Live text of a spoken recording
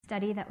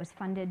study that was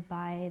funded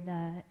by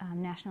the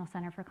National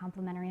Center for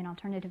Complementary and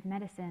Alternative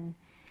Medicine,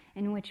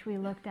 in which we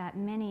looked at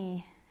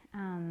many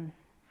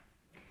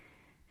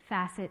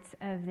facets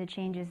of the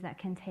changes that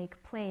can take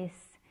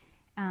place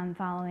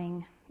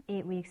following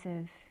 8 weeks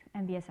of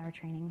MBSR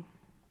training.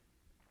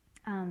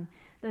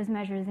 Those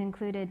measures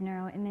included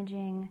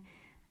neuroimaging,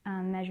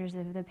 measures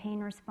of the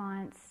pain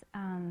response,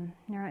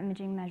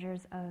 neuroimaging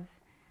measures of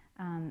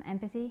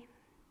empathy,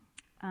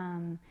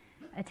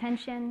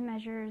 attention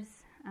measures,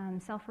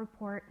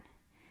 self-report,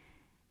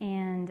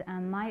 and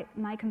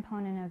my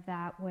component of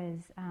that was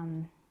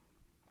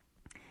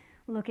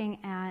looking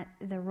at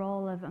the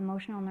role of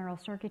emotional neural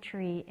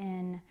circuitry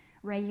in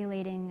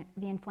regulating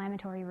the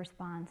inflammatory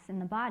response in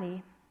the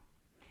body.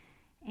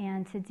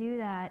 And to do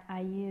that,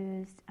 I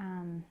used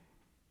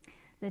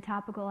the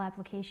topical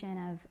application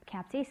of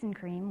capsaicin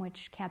cream,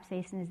 which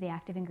capsaicin is the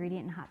active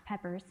ingredient in hot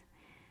peppers.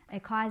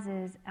 It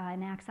causes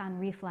an axon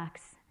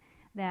reflex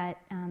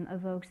that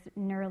evokes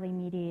neurally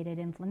mediated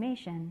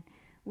inflammation,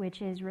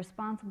 which is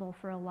responsible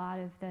for a lot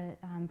of the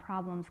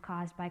problems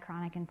caused by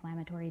chronic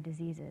inflammatory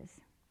diseases.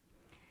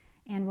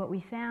 And what we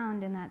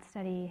found in that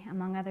study,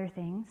 among other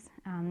things,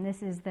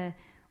 this is the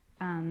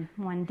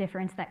one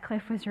difference that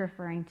Cliff was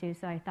referring to,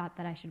 so I thought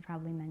that I should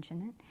probably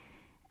mention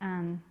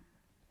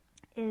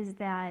it, is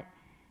that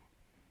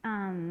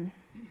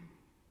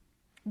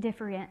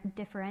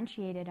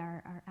differentiated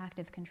our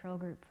active control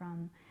group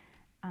from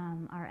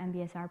our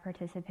MBSR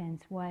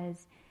participants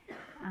was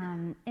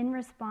in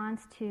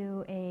response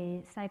to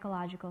a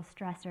psychological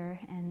stressor,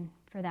 and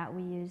for that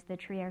we used the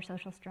Trier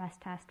social stress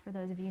test, for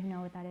those of you who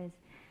know what that is.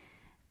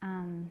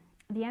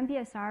 The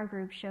MBSR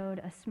group showed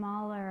a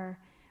smaller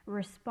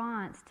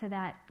response to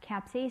that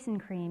capsaicin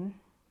cream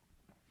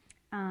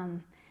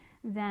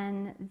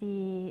than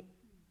the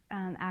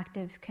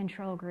active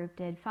control group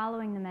did.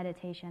 Following the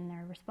meditation,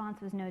 their response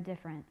was no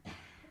different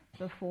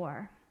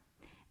before.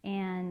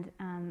 And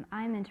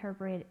I'm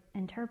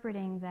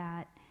interpreting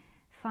that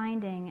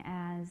finding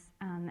as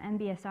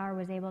MBSR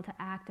was able to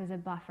act as a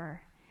buffer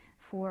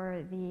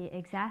for the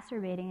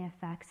exacerbating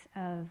effects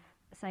of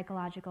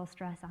psychological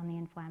stress on the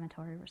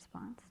inflammatory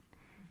response.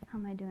 How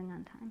am I doing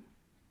on time?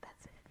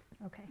 That's it.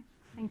 Okay,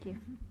 thank you.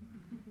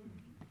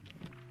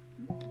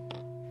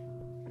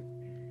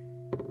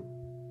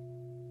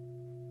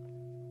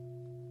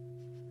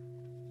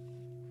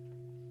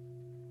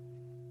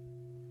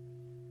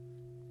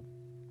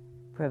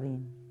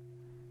 Praveen.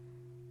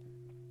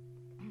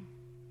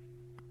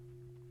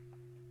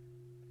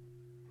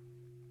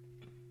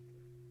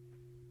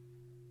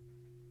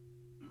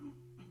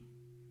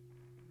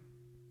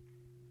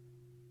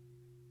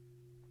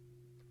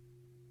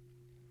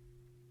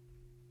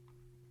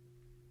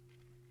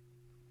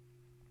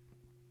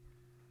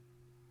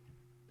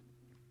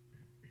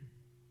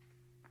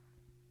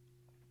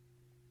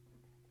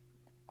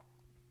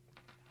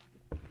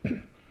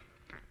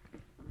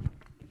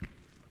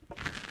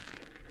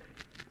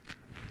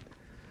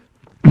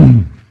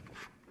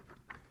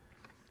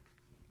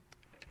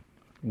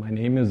 My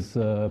name is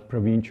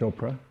Praveen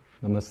Chopra.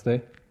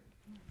 Namaste.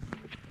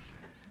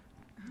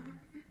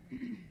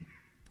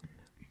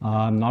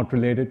 I'm not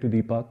related to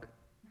Deepak.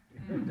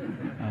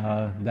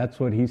 That's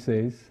what he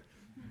says.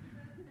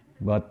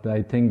 But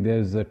I think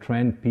there's a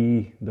trend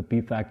P, the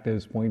P factor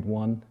is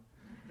 0.1.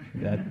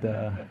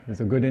 That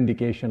is a good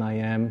indication I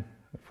am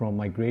from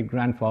my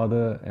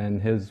great-grandfather,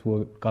 and his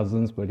were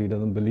cousins, but he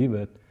doesn't believe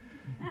it,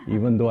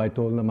 even though I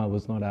told him I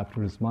was not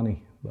after his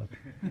money. But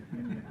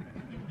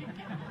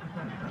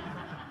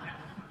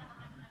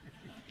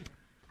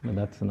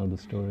that's another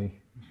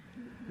story.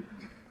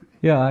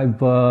 Yeah,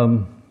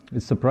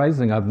 it's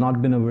surprising. I've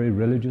not been a very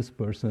religious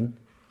person.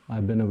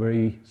 I've been a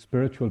very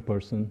spiritual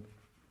person.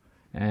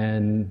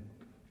 And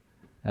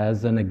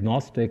as an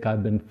agnostic,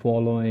 I've been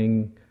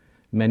following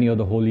many of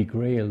the holy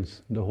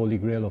grails. The holy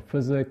grail of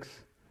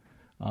physics.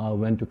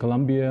 Went to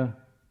Columbia.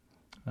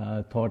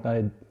 Thought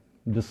I'd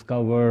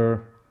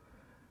discover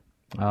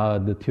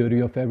the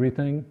theory of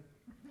everything,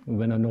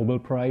 win a Nobel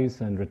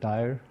Prize and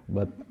retire.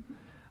 But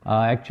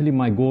actually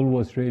my goal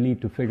was really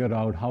to figure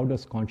out how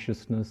does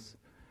consciousness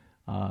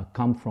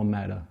come from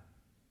matter.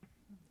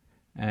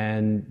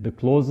 And the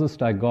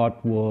closest I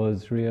got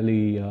was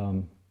really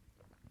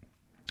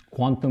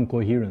quantum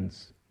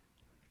coherence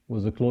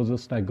was the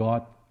closest I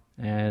got,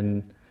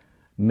 and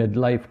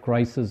midlife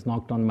crisis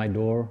knocked on my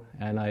door,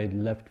 and I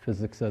left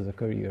physics as a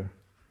career.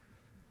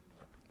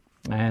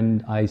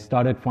 And I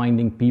started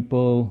finding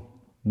people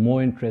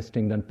more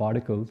interesting than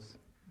particles,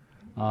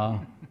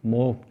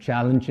 more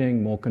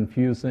challenging, more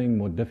confusing,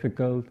 more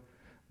difficult,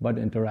 but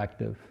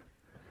interactive.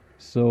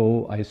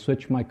 So I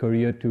switched my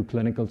career to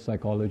clinical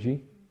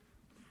psychology,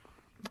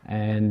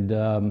 and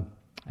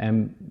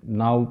am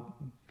now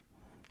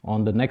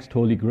on the next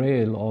holy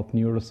grail of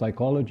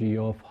neuropsychology,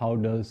 of how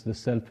does the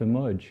self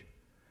emerge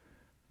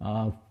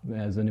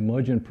as an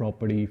emergent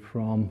property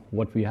from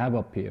what we have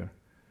up here.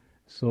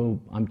 So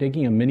I'm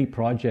taking a mini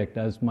project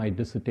as my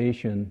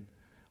dissertation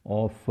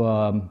of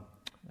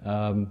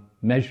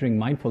measuring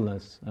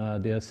mindfulness.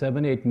 There are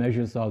 7-8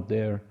 measures out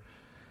there.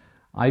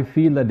 I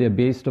feel that they're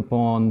based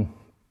upon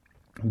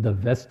the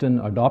Western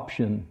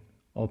adoption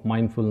of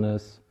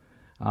mindfulness.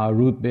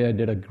 Ruth Baer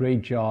did a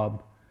great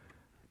job,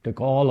 took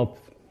all of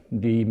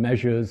the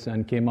measures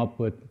and came up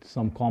with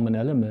some common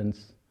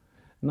elements.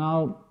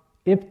 Now,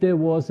 if there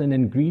was an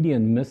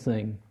ingredient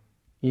missing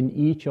in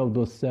each of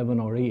those 7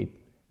 or 8,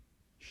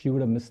 she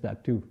would have missed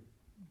that too.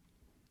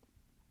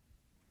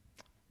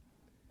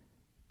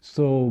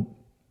 So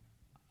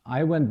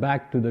I went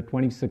back to the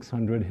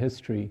 2600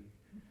 history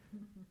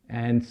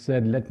and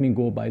said, let me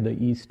go by the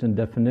Eastern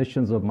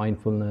definitions of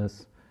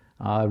mindfulness,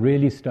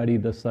 really study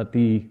the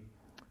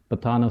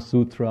Satipatthana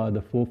Sutra,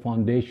 the 4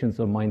 foundations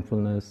of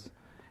mindfulness,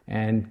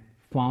 and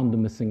found the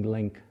missing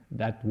link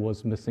that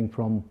was missing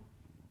from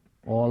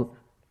all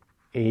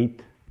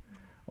 8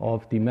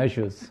 of the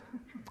measures.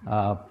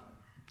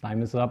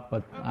 Time is up,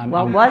 but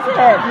What was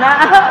it?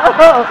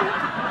 No!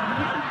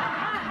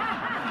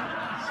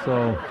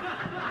 So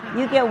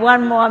You get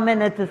 1 more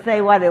minute to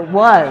say what it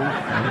was.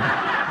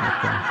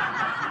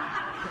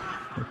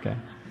 Okay.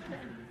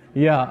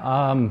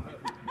 Yeah,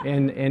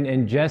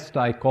 in jest,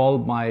 I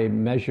called my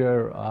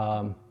measure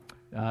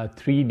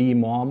 3D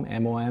MOM,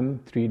 M-O-M,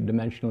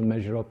 3-dimensional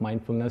measure of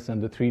mindfulness,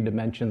 and the 3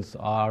 dimensions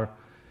are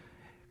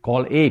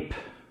called APE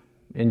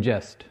in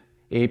jest.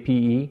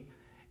 APE,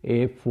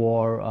 A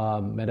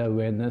for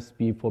meta-awareness,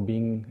 P for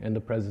being in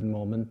the present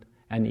moment,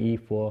 and E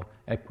for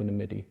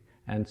equanimity.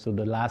 And so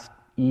the last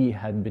E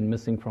had been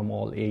missing from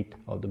all 8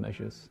 of the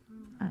measures.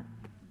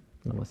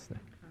 Namaste.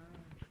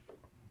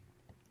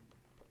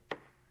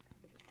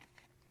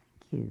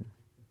 Thank you.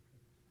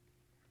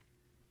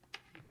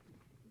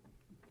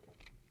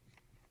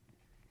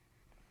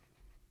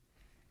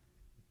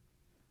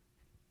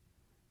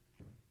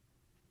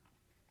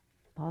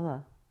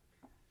 Paula.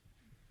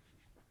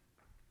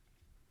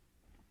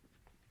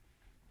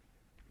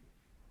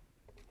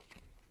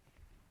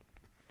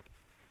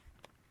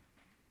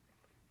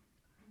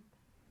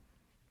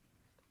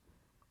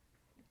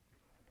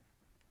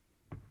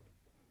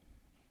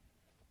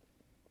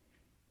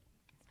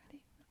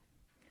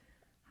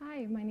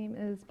 Hi, my name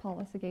is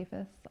Paula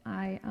Sigafus.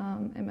 I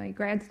am a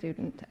grad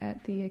student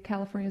at the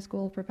California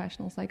School of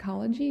Professional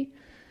Psychology,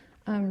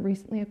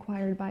 recently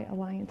acquired by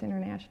Alliance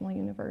International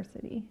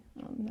University.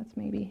 That's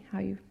maybe how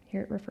you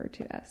hear it referred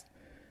to as.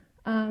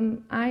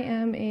 I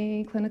am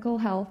a clinical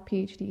health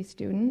PhD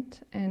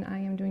student, and I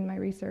am doing my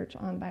research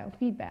on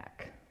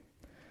biofeedback.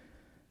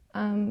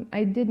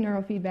 I did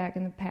neurofeedback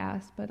in the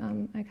past, but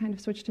I kind of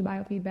switched to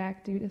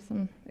biofeedback due to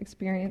some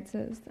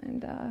experiences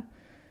and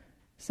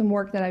some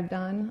work that I've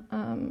done.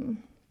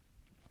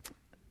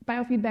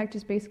 Biofeedback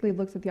just basically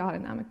looks at the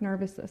autonomic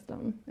nervous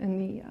system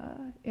and the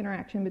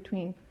interaction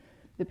between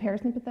the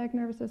parasympathetic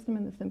nervous system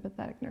and the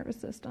sympathetic nervous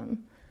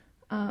system,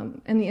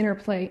 and the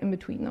interplay in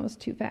between those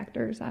 2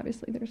 factors.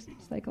 Obviously, there's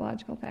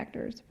psychological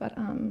factors, but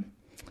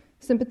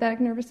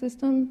sympathetic nervous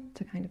system,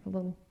 to kind of a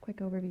little quick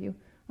overview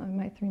on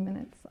my 3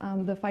 minutes,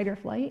 the fight or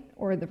flight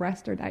or the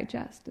rest or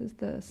digest is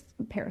the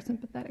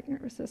parasympathetic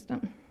nervous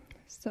system.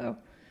 So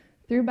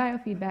through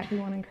biofeedback, we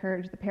want to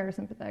encourage the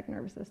parasympathetic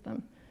nervous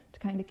system to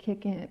kind of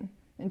kick in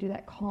and do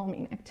that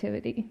calming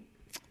activity.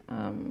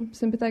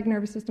 Sympathetic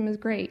nervous system is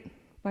great.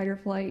 Fight or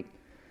flight.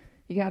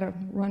 You got to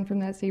run from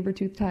that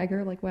saber-toothed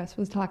tiger like Wes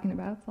was talking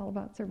about. It's all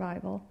about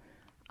survival.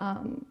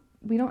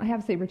 We don't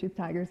have saber-toothed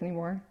tigers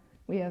anymore.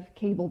 We have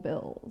cable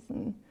bills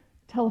and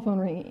telephone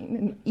ringing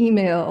and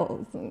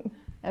emails and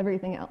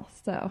everything else.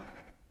 So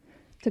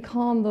to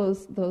calm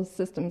those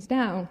systems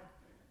down,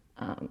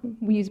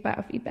 we use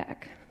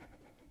biofeedback.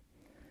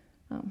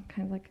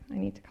 Kind of like, I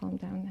need to calm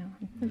down now.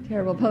 I'm a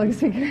terrible public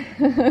speaker.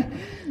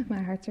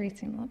 My heart's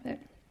racing a little bit.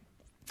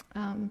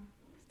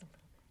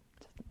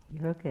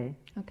 You're okay.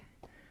 Okay.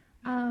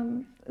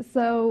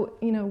 So,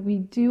 we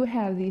do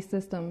have these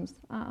systems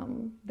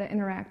that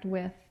interact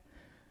with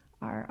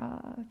our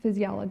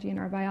physiology and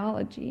our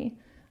biology.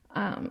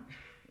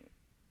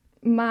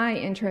 My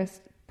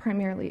interest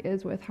primarily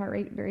is with heart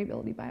rate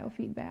variability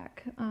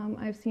biofeedback.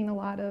 I've seen a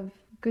lot of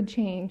good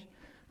change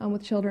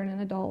with children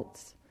and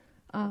adults.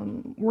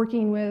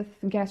 Working with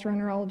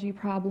gastroenterology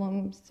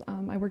problems,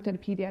 I worked at a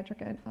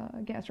pediatric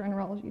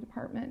gastroenterology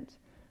department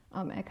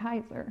at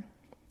Kaiser.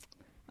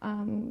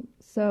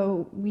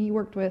 So we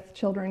worked with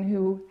children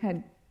who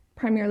had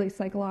primarily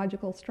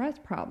psychological stress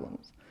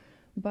problems,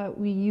 but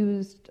we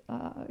used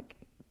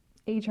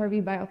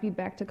HRV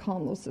biofeedback to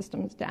calm those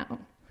systems down.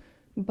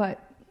 But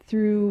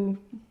through,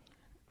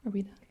 are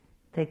we done?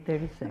 Take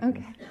 30 seconds.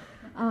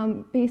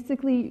 Okay.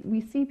 Basically,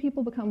 we see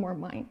people become more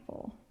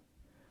mindful.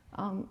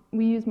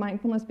 We use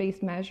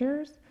mindfulness-based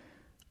measures.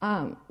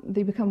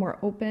 They become more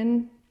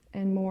open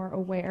and more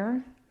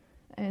aware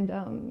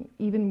and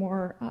even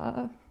more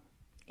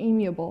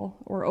amiable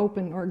or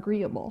open or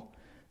agreeable.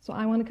 So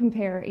I want to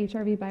compare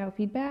HRV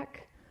biofeedback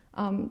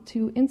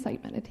to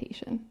insight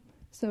meditation.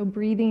 So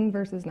breathing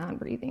versus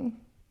non-breathing.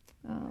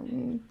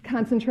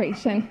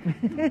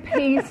 Concentration,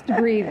 paced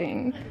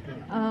breathing.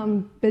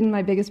 Been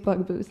my biggest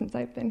bugaboo since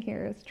I've been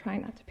here is try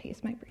not to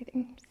pace my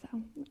breathing.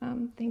 So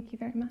thank you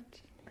very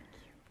much.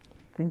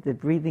 think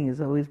that breathing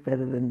is always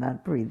better than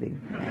not breathing,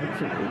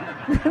 actually.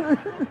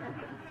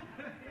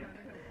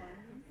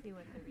 See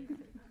what the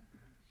research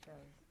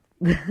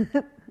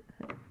shows.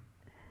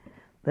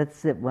 Let's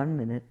sit 1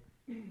 minute.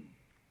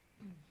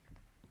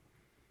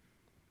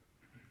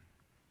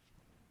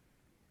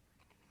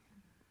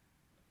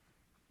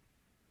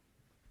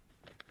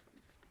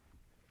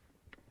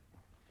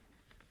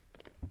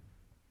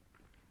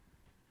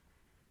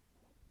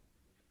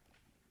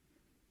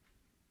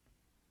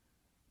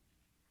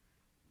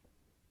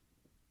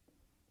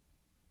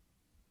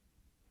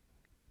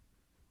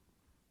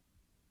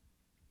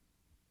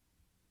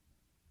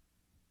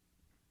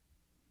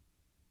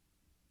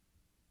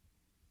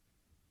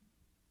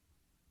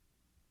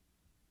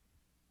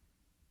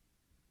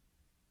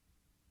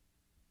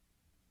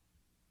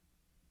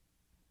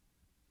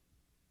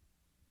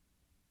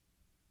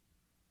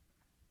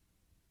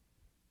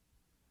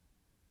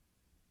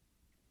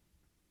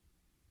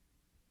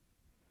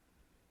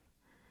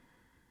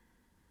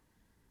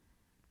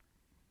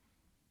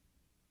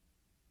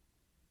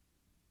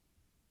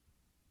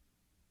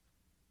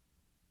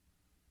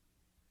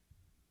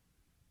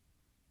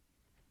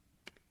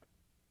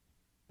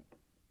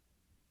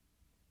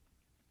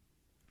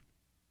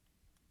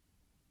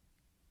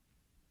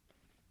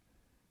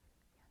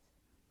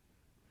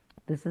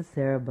 This is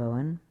Sarah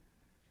Bowen.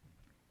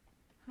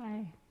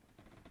 Hi.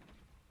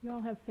 You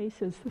all have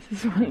faces. This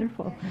is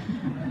wonderful.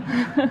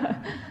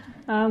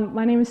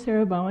 My name is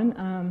Sarah Bowen.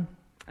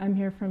 I'm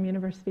here from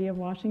University of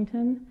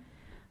Washington.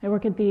 I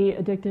work at the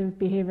Addictive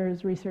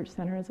Behaviors Research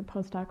Center as a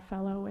postdoc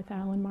fellow with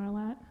Alan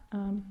Marlatt.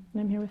 And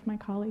I'm here with my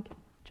colleague,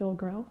 Joel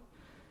Groh.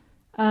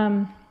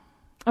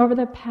 Over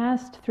the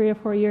past 3 or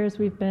 4 years,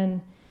 we've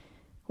been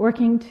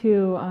working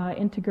to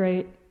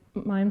integrate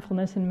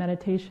mindfulness and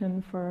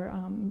meditation for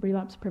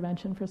relapse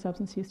prevention for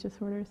substance use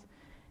disorders.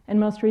 And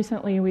most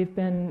recently, we've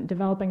been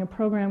developing a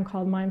program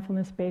called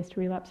Mindfulness-Based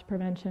Relapse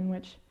Prevention,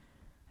 which,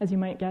 as you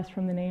might guess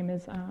from the name,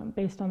 is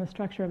based on the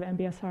structure of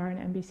MBSR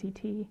and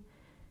MBCT.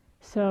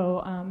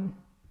 So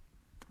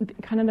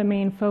kind of the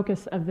main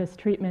focus of this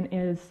treatment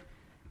is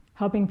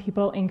helping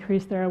people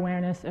increase their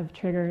awareness of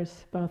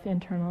triggers, both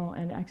internal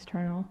and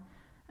external,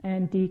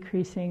 and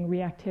decreasing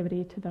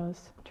reactivity to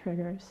those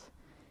triggers.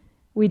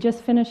 We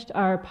just finished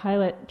our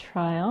pilot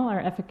trial, our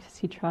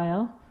efficacy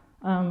trial,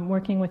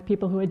 working with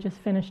people who had just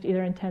finished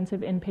either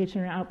intensive inpatient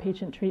or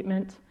outpatient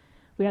treatment.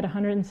 We had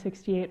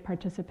 168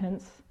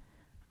 participants,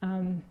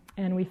 and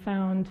we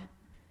found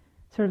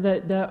sort of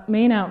the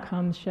main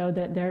outcomes showed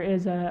that there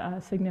is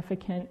a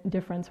significant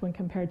difference when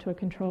compared to a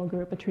control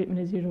group, a treatment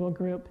as usual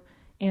group,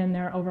 in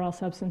their overall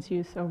substance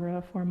use over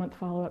a 4-month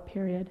follow-up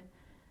period.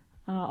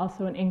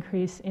 Also an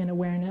increase in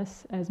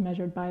awareness as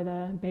measured by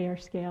the Bayer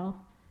scale,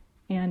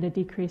 and a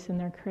decrease in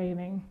their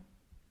craving.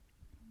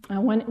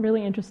 One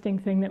really interesting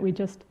thing that we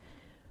just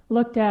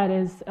looked at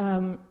is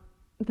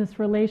this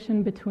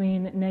relation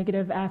between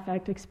negative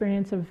affect,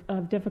 experience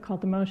of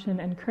difficult emotion,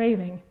 and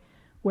craving,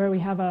 where we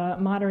have a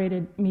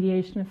moderated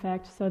mediation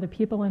effect. So the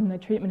people in the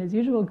treatment as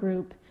usual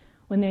group,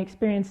 when they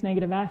experience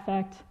negative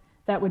affect,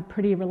 that would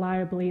pretty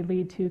reliably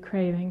lead to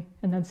craving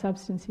and then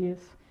substance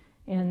use.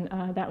 And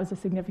that was a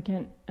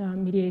significant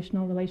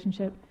mediational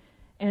relationship.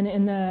 And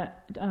in the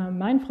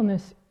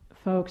mindfulness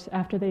folks,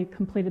 after they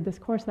completed this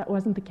course, that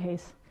wasn't the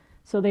case.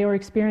 So they were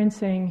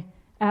experiencing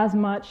as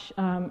much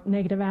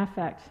negative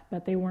affect,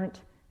 but they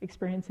weren't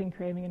experiencing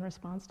craving in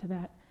response to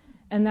that.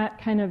 And that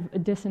kind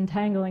of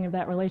disentangling of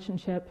that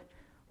relationship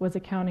was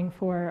accounting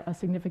for a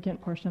significant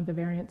portion of the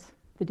variance,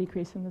 the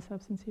decrease in the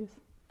substance use.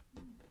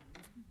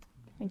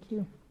 Thank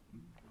you.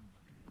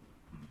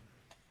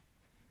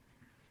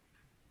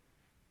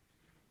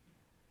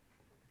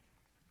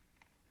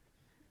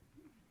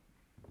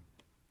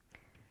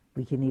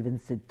 We can even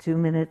sit 2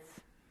 minutes.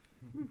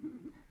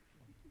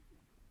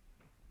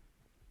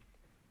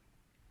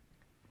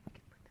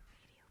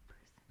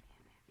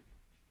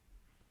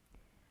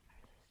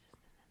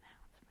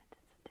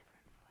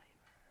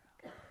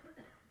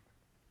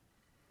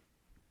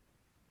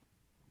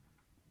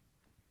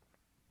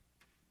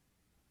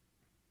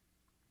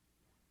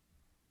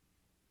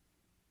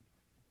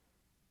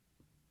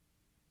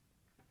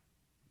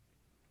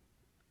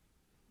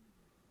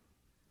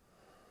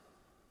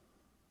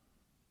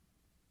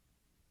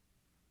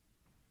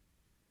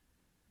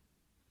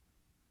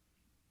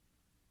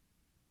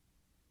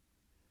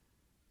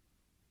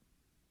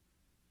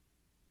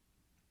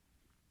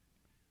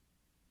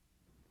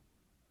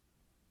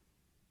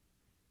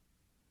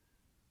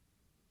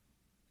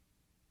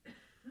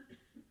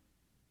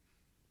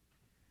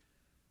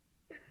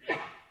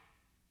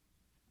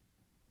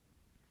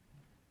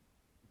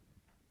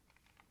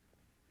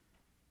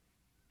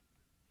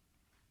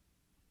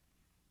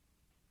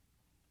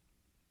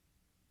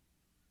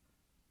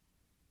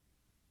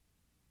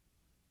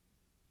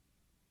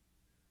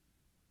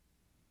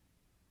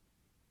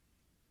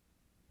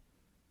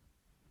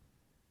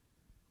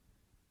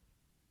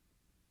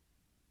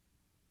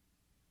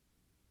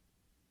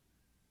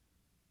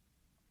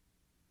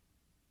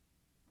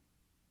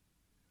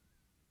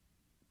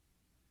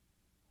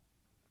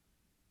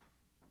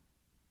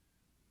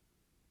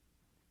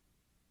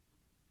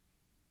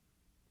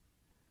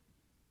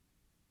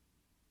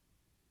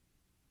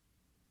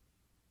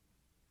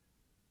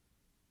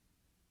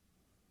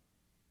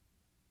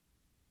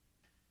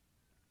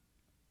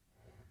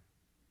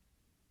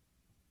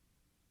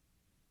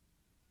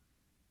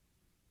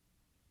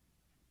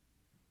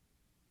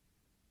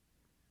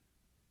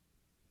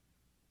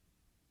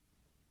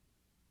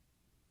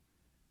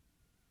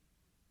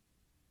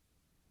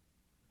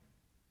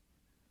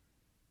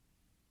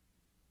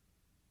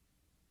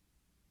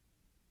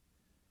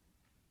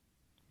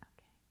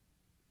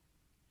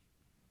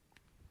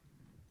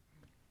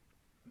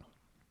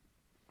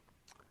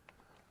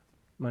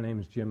 My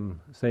name is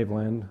Jim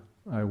Saveland.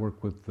 I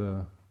work with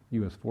the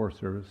U.S. Forest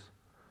Service,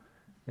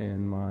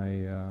 and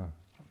my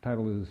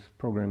title is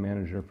Program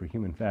Manager for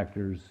Human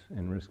Factors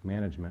and Risk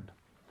Management.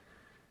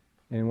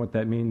 And what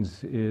that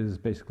means is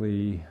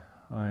basically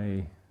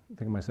I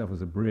think of myself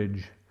as a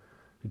bridge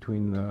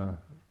between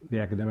the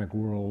academic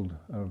world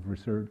of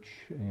research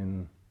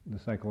and the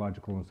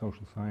psychological and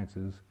social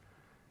sciences,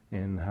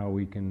 and how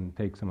we can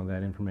take some of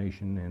that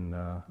information and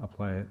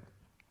apply it,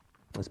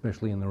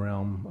 especially in the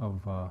realm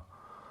of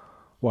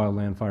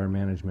wildland fire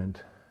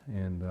management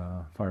and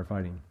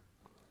firefighting.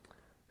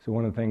 So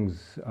one of the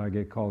things I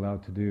get called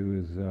out to do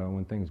is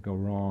when things go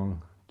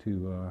wrong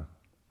to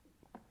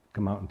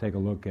come out and take a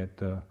look at,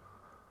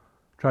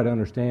 try to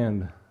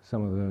understand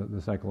some of the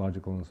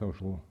psychological and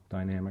social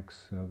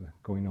dynamics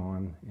going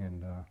on,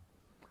 and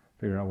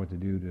figure out what to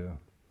do to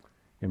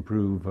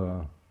improve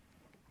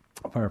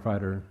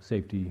firefighter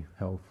safety,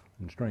 health,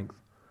 and strength.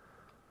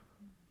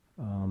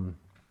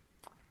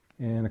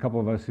 And a couple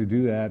of us who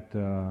do that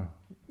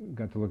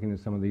got to looking at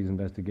some of these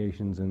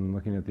investigations and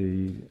looking at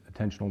the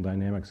attentional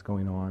dynamics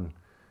going on,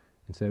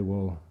 and said,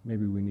 well,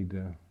 maybe we need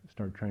to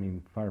start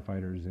training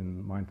firefighters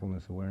in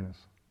mindfulness awareness.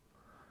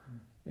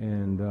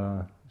 And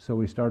so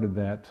we started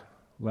that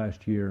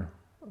last year.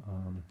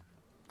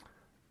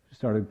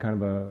 Started kind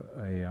of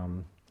a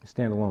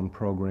standalone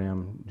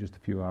program, just a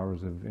few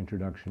hours of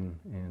introduction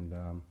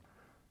and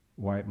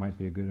why it might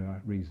be a good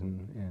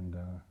reason, and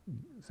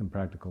some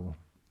practical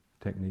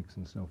techniques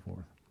and so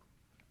forth.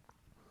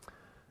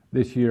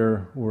 This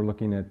year we're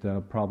looking at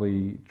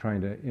probably trying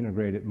to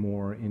integrate it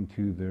more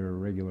into their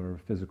regular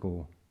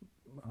physical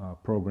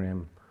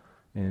program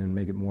and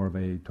make it more of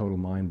a total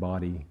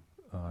mind-body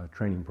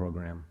training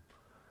program.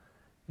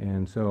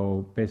 And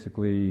so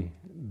basically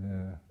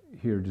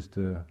here just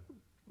to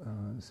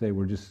say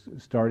we're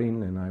just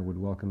starting, and I would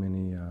welcome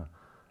any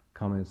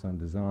comments on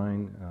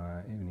design,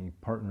 any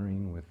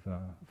partnering with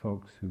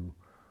folks who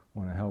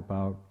want to help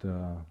out,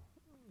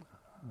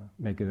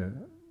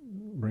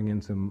 bring in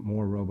some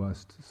more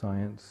robust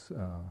science,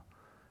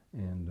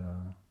 and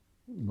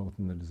both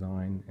in the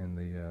design and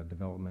the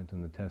development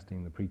and the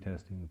testing, the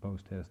pre-testing, the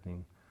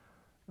post-testing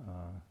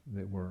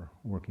that we're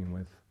working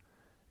with,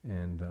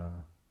 and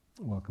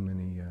welcome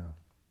any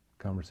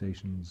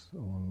conversations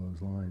along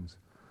those lines.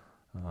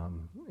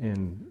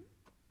 And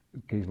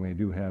occasionally I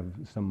do have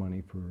some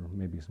money for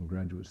maybe some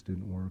graduate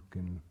student work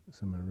in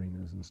some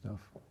arenas and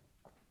stuff.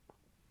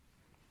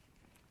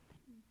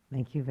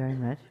 Thank you very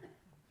much.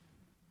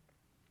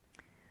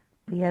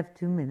 We have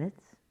 2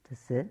 minutes to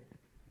sit.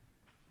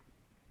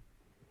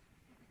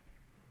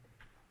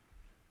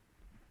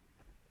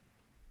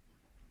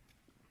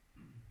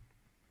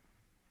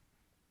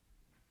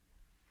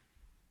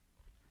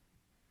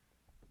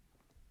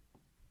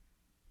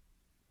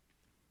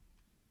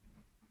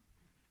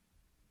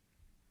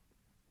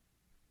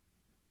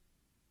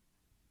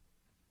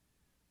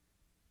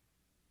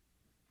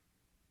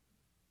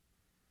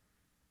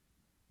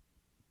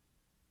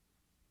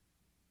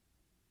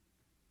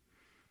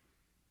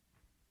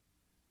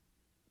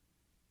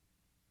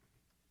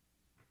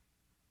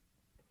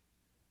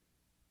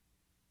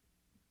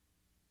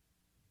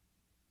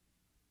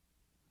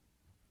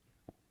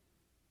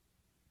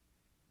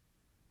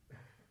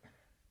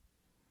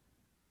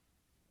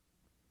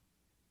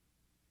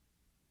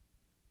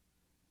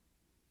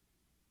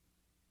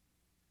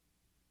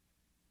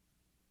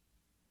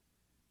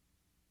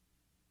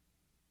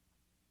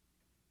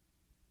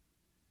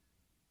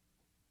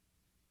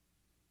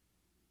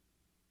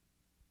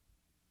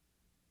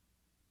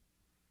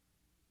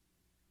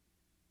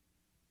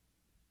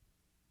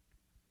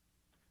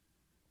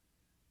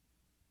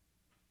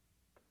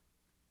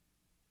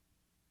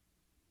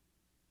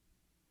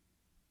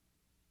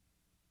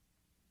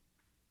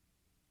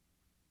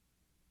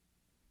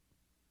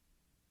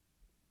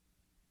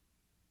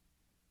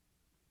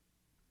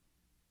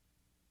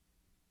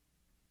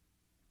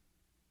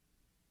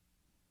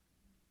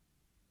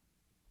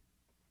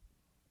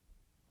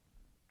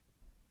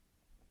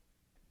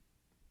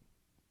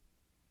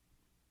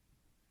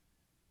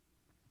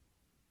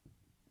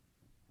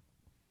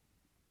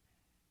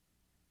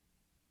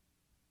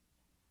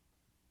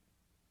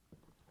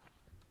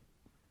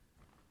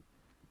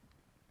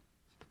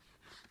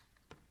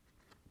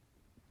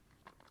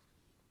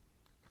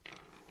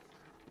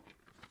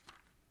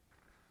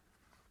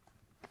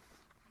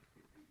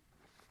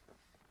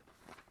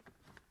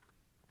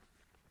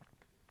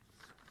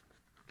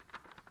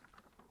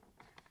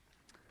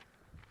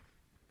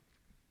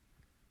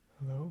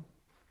 Hello.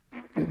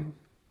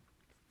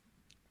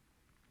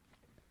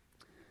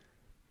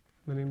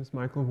 My name is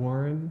Michael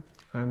Warren.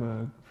 I'm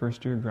a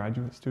first-year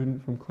graduate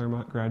student from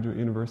Claremont Graduate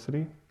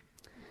University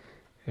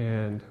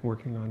and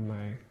working on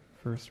my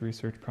first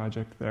research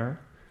project there.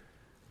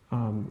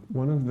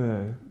 One of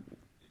the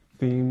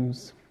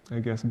themes, I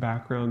guess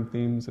background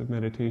themes of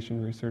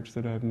meditation research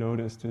that I've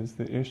noticed is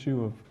the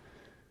issue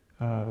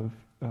of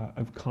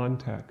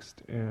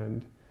context,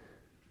 and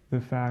the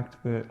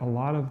fact that a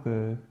lot of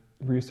the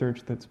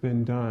research that's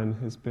been done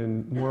has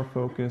been more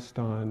focused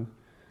on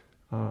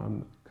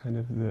kind kind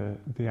of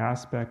the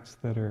aspects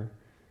that are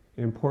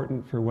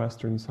important for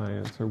Western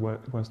science, or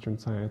what Western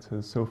science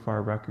has so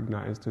far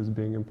recognized as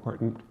being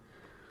important.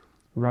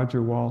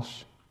 Roger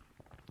Walsh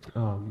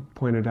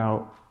pointed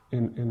out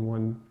in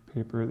one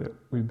paper that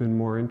we've been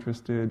more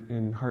interested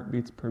in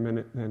heartbeats per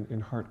minute than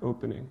in heart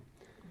opening,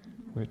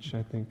 which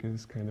I think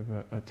is kind of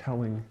a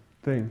telling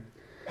thing.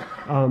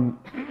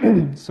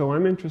 So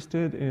I'm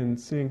interested in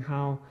seeing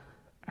how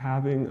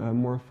having a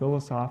more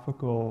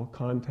philosophical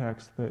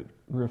context that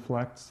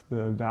reflects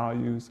the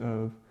values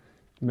of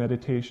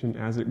meditation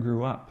as it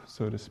grew up,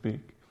 so to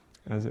speak,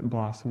 as it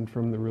blossomed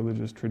from the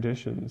religious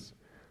traditions,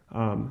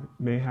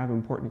 may have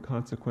important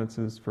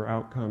consequences for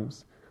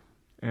outcomes.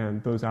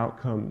 And those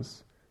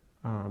outcomes,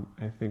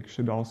 I think,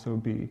 should also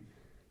be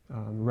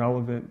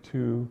relevant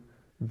to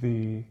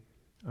the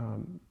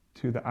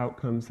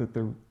outcomes that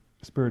the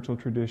spiritual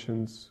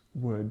traditions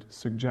would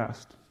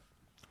suggest,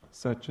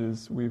 such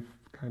as we've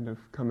kind of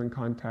come in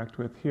contact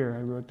with here.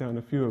 I wrote down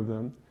a few of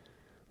them: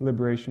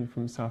 liberation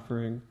from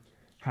suffering,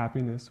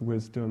 happiness,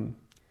 wisdom,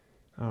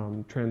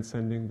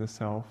 transcending the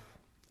self,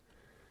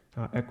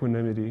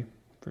 equanimity,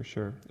 for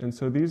sure. And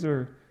so these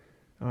are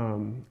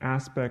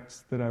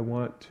aspects that I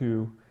want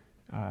to,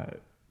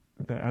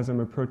 that as I'm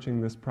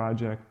approaching this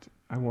project,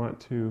 I want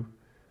to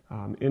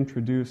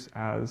introduce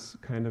as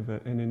kind of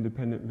an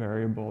independent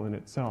variable in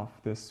itself,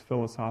 this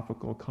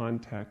philosophical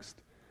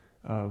context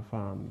of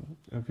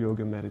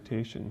yoga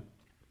meditation.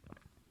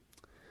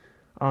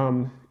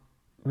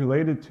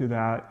 Related to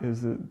that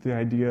is the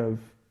idea of,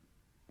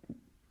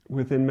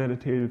 within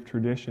meditative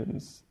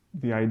traditions,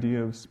 the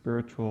idea of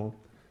spiritual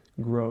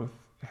growth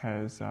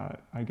has,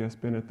 I guess,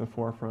 been at the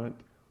forefront.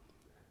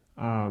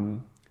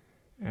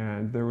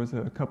 And there was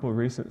a couple of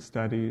recent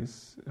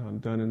studies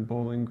done in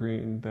Bowling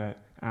Green that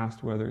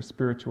asked whether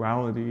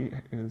spirituality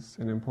is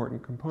an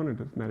important component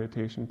of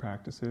meditation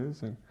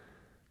practices, and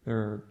there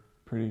are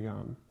pretty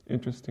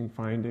interesting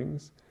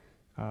findings.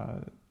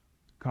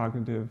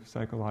 Cognitive,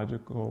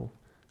 psychological,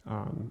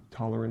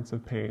 tolerance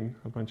of pain,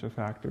 a bunch of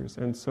factors.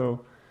 And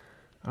so,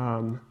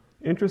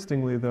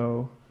 interestingly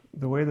though,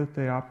 the way that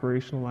they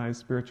operationalized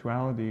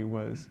spirituality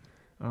was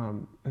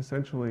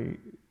essentially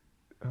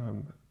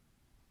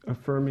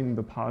affirming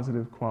the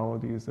positive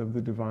qualities of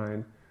the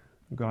divine.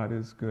 God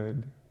is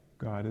good,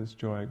 God is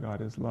joy,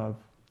 God is love.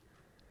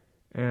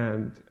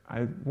 And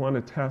I want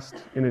to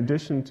test, in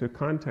addition to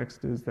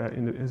context is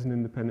an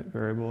independent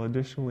variable,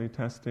 additionally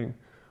testing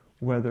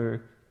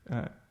whether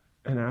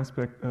an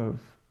aspect of,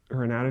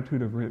 or an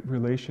attitude of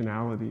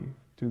relationality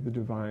to the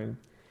divine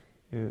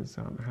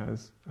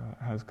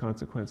has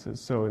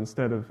consequences. So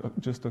instead of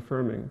just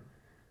affirming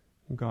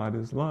God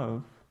is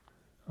love,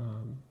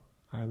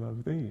 I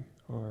love thee,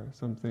 or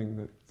something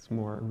that's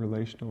more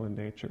relational in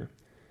nature.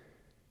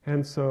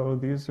 And so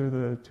these are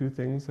the two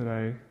things that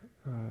I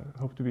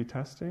hope to be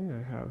testing.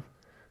 I have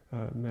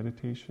a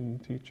meditation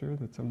teacher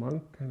that's a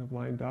monk kind of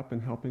lined up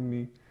and helping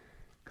me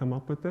come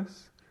up with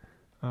this.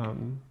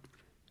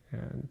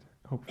 And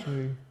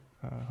hopefully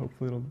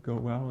it'll go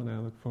well, and I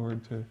look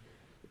forward to,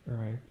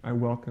 or I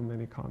welcome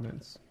any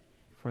comments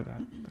for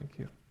that. Thank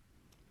you.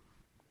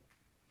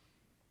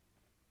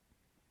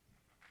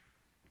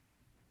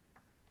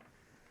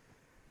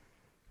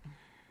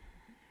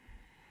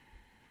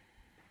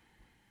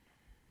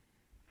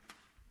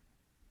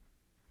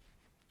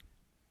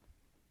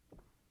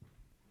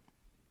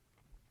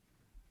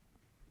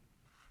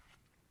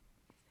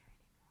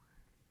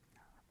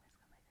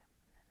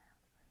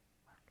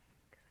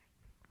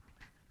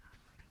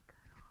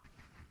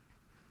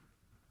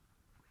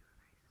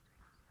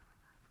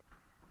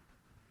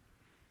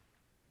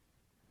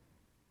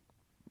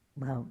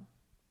 Well,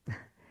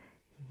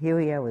 here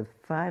we are with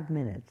 5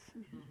 minutes,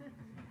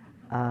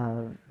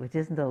 which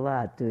isn't a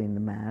lot doing the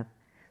math.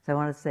 So I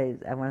want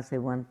to say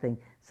one thing.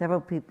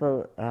 Several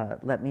people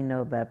let me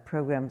know about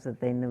programs that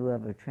they knew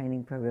of or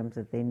training programs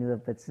that they knew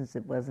of, but since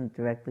it wasn't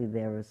directly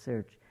their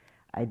research,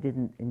 I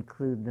didn't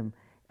include them.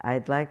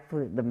 I'd like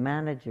for the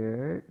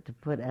manager to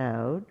put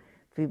out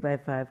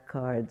 3x5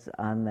 cards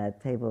on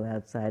that table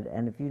outside,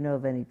 and if you know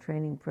of any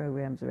training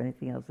programs or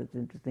anything else that's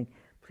interesting,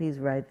 please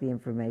write the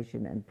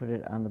information and put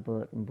it on the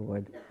bulletin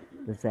board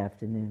this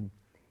afternoon.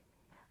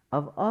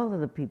 Of all of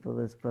the people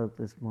that spoke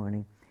this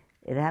morning,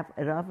 it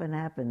often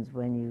happens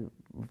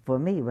for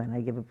me, when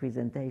I give a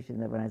presentation,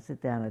 that when I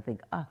sit down I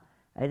think, I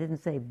didn't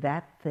say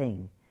that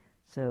thing.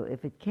 So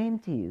if it came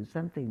to you,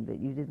 something that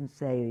you didn't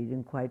say, or you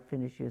didn't quite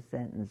finish your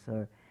sentence,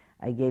 or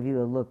I gave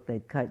you a look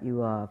that cut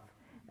you off,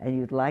 and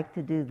you'd like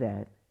to do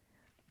that,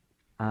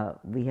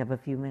 we have a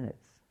few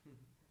minutes.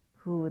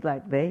 Who would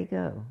like? There you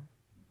go.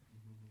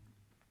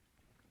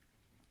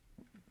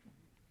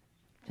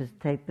 Just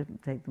take the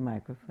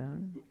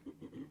microphone.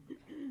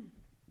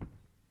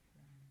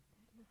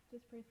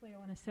 Just briefly, I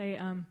want to say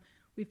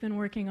we've been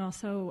working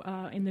also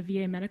in the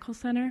VA Medical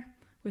Center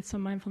with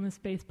some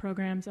mindfulness-based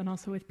programs, and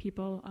also with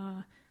people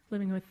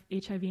living with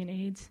HIV and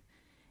AIDS.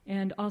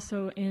 And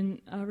also in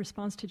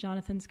response to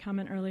Jonathan's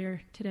comment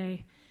earlier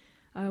today,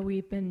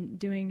 we've been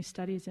doing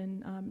studies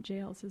in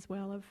jails as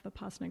well of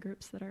Vipassana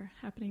groups that are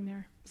happening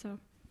there. So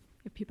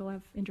if people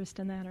have interest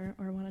in that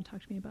or want to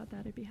talk to me about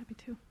that, I'd be happy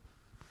to.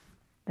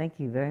 Thank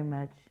you very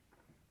much.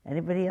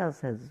 Anybody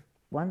else has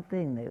one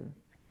thing they...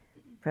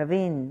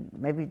 Praveen,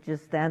 maybe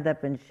just stand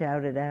up and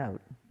shout it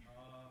out.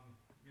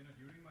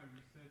 During my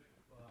research,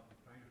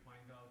 trying to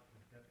find out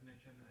the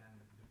definition and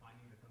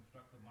defining the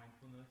construct of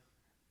mindfulness,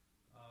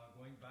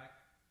 going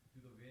back to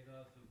the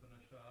Vedas,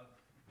 Upanishads,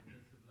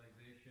 Buddhist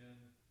civilization,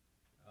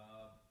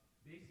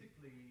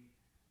 basically,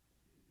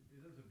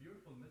 there's a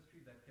beautiful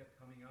mystery that kept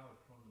coming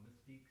out from the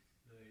mystiques,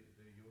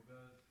 the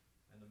yogas,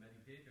 and the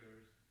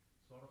meditators,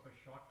 sort of a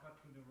shortcut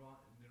to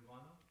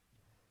nirvana.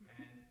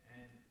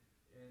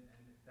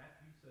 And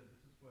that research,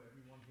 this is for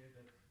everyone here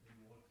that's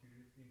involved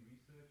seriously in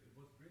research, it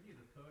was really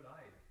the third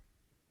eye.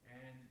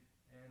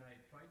 And I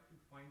tried to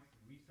find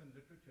recent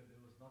literature,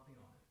 there was nothing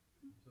on it.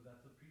 So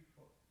that's the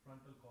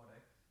prefrontal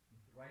cortex.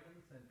 Right in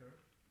the center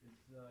is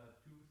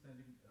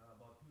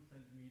about 2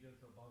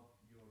 centimeters above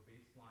your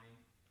baseline.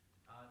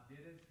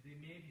 There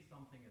may be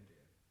something in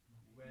there.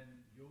 When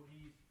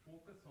yogis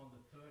focus on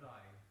the third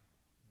eye,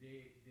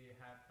 they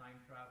have time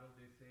travel,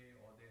 they say,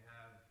 or they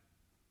have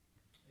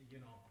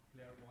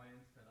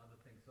clairvoyance and other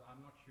things. So I'm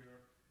not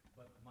sure,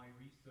 but my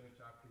research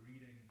after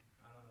reading,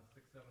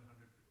 600-700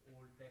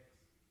 old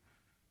texts,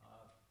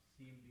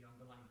 seemed the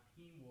underlying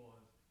theme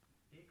was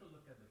take a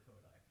look at the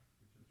third eye,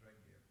 which is right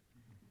here.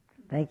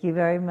 Thank you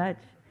very much.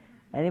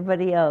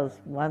 Anybody else?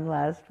 One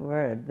last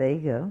word. There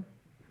you go.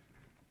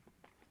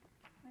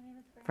 My name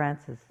is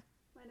Frances.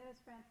 My name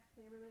is Frances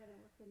Haberli, and I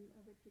work in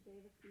Richie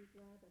Davidson's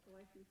lab at the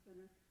License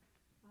Center.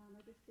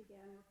 I just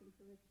began working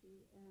for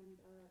Richie, and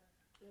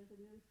there's a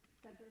new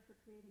Center for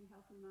Creating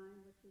Healthy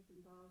Mind, which is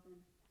involved in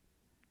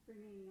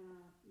bringing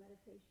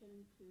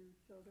meditation to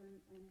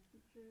children and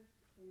teachers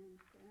and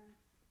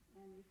parents,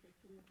 and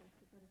researching the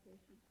effects of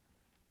meditation.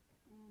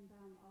 And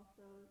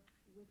also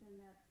within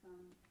that,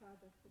 some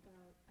projects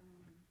about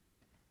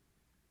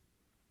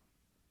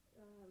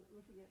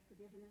looking at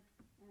forgiveness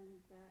and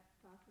that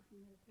process in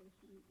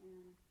meditation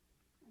and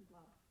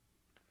love.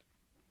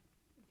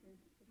 If you're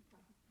interested in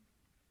talking.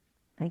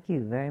 Thank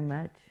you very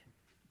much.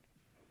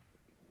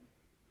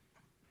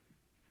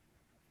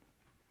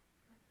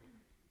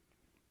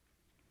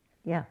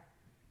 Yeah.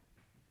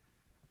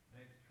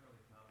 My name is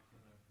Charlie Thompson.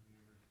 I'm from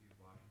the University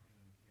of Washington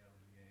in Seattle,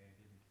 VA. I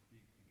didn't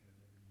speak because I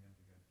didn't have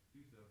the guts to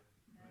do so.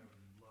 But I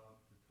would love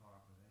to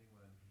talk with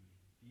anyone who's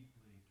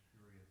deeply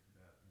curious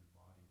about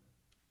embodiment.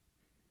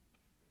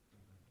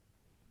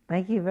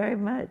 Thank you very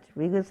much.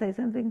 Were you going to say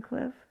something,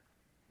 Cliff?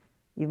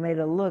 You made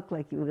it look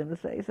like you were going to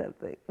say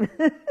something. Well,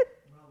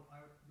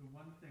 the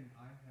one thing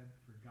I had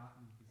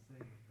forgotten to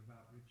say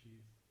about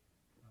Richie's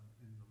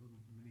in the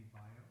little mini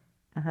bio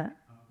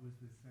was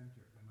the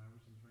center, and I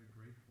was just very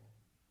grateful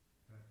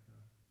that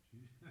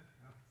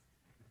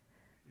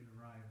it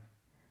arrived.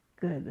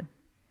 Good.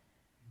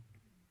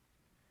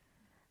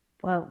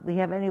 Well, we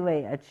have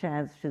anyway a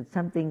chance, should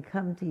something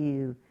come to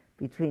you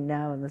between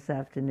now and this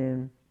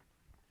afternoon,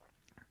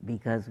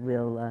 because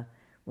we'll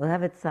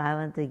have it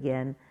silent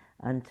again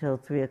until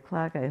 3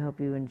 o'clock. I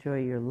hope you enjoy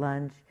your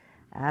lunch.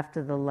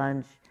 After the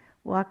lunch,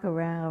 walk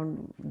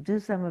around, do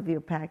some of your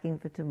packing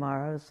for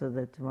tomorrow so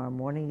that tomorrow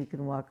morning you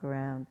can walk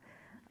around.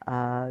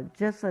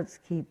 Just let's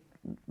keep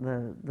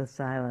the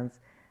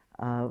silence.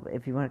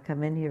 If you want to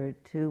come in here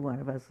at 2, one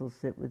of us will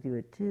sit with you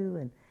at 2,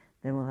 and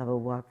then we'll have a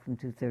walk from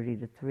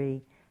 2:30 to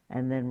 3,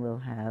 and then we'll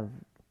have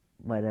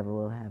whatever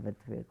we'll have at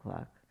 3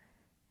 o'clock.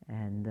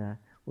 And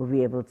we'll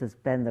be able to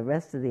spend the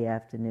rest of the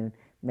afternoon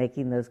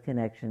making those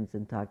connections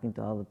and talking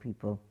to all the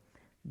people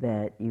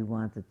that you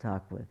want to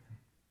talk with.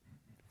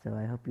 So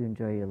I hope you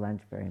enjoy your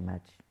lunch very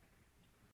much.